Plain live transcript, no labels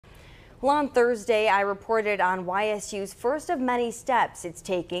Well, on Thursday, I reported on YSU's first of many steps it's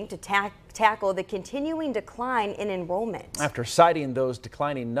taking to tackle the continuing decline in enrollment. After citing those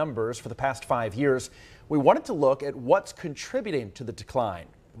declining numbers for the past 5 years, we wanted to look at what's contributing to the decline.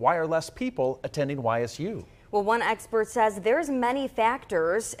 Why are less people attending YSU? Well, one expert says there's many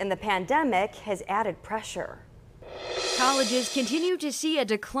factors, and the pandemic has added pressure. Colleges continue to see a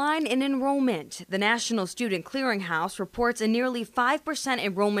decline in enrollment. The National Student Clearinghouse reports a nearly 5%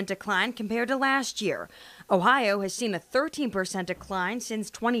 enrollment decline compared to last year. Ohio has seen a 13% decline since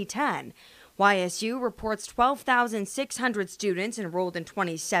 2010. YSU reports 12,600 students enrolled in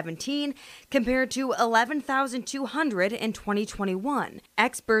 2017 compared to 11,200 in 2021.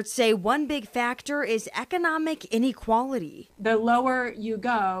 Experts say one big factor is economic inequality. The lower you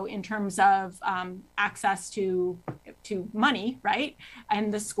go in terms of access to money, right,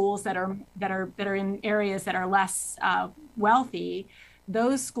 and the schools that are in areas that are less wealthy,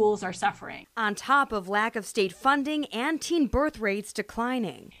 those schools are suffering. On top of lack of state funding and teen birth rates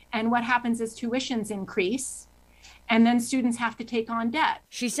declining. And what happens is tuitions increase, and then students have to take on debt.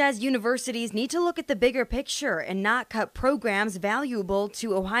 She says universities need to look at the bigger picture and not cut programs valuable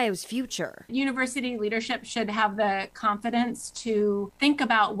to Ohio's future. University leadership should have the confidence to think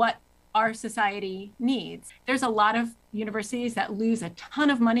about what our society needs. There's a lot of universities that lose a ton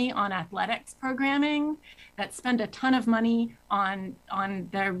of money on athletics programming, that spend a ton of money on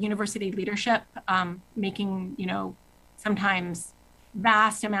their university leadership, making, sometimes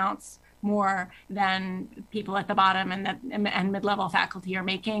vast amounts more than people at the bottom and mid-level faculty are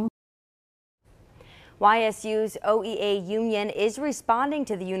making. YSU's OEA union is responding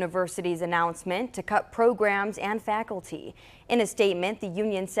to the university's announcement to cut programs and faculty. In a statement, the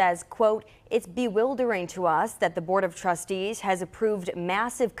union says, quote, "It's bewildering to us that the Board of Trustees has approved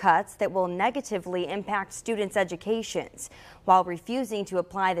massive cuts that will negatively impact students' educations, while refusing to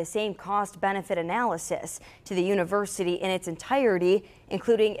apply the same cost-benefit analysis to the university in its entirety,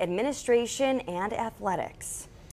 including administration and athletics."